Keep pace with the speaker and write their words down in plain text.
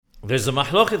There's a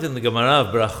mahloket in the Gemara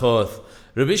of Brachot.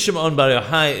 Rabbi Shimon Bar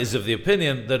Yochai is of the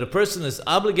opinion that a person is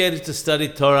obligated to study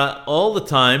Torah all the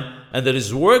time and that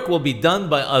his work will be done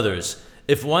by others.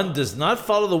 If one does not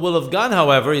follow the will of God,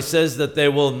 however, he says that they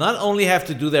will not only have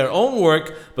to do their own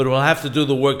work, but will have to do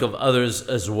the work of others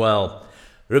as well.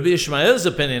 Rabbi Ishmael's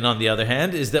opinion, on the other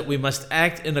hand, is that we must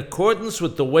act in accordance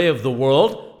with the way of the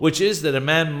world, which is that a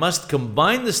man must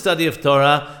combine the study of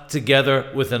Torah together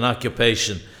with an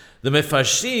occupation. The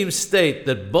Mefarshim state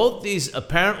that both these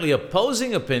apparently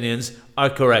opposing opinions are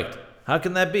correct. How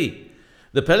can that be?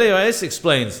 The Pele Yoes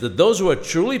explains that those who are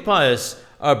truly pious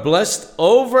are blessed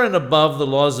over and above the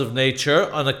laws of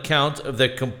nature on account of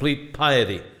their complete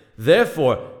piety.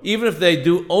 Therefore, even if they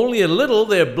do only a little,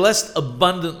 they are blessed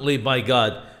abundantly by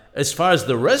God. As far as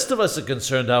the rest of us are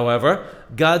concerned, however,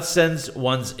 God sends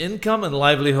one's income and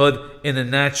livelihood in a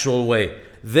natural way.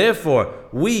 Therefore,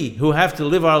 we who have to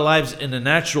live our lives in a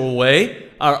natural way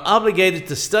are obligated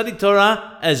to study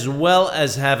Torah as well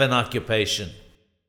as have an occupation.